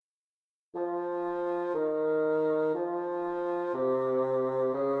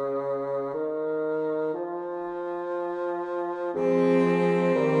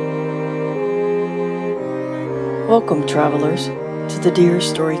Welcome, travelers, to the Dear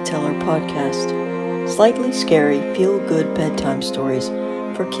Storyteller podcast. Slightly scary, feel-good bedtime stories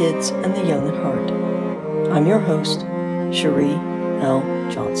for kids and the young at heart. I'm your host, Cherie L.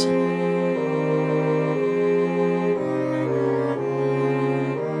 Johnson.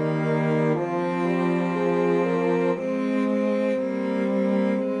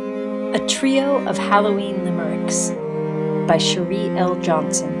 A Trio of Halloween Limericks by Cherie L.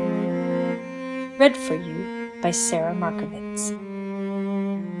 Johnson. Read for you by Sarah Markovitz.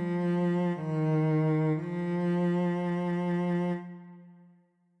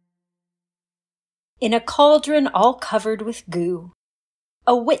 In a cauldron all covered with goo,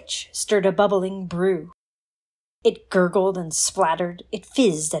 a witch stirred a bubbling brew. It gurgled and splattered, it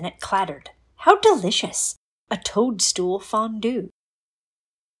fizzed and it clattered. How delicious! A toadstool fondue.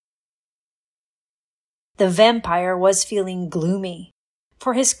 The vampire was feeling gloomy,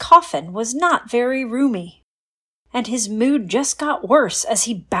 for his coffin was not very roomy. And his mood just got worse as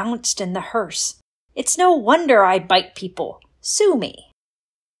he bounced in the hearse. It's no wonder I bite people. Sue me.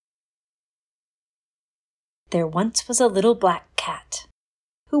 There once was a little black cat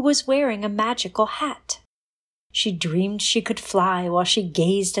who was wearing a magical hat. She dreamed she could fly while she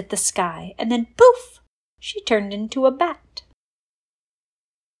gazed at the sky, and then poof, she turned into a bat.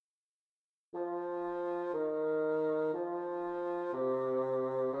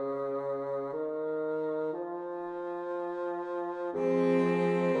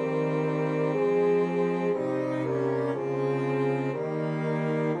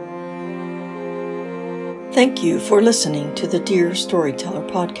 Thank you for listening to the Dear Storyteller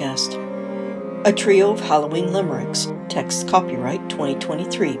podcast. A Trio of Halloween Limericks, text copyright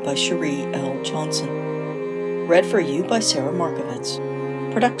 2023 by Cherie L. Johnson. Read for you by Sarah Markovitz.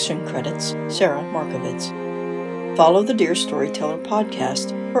 Production credits, Sarah Markovitz. Follow the Dear Storyteller podcast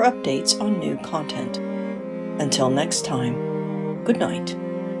for updates on new content. Until next time, good night,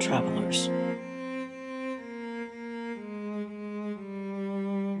 travelers.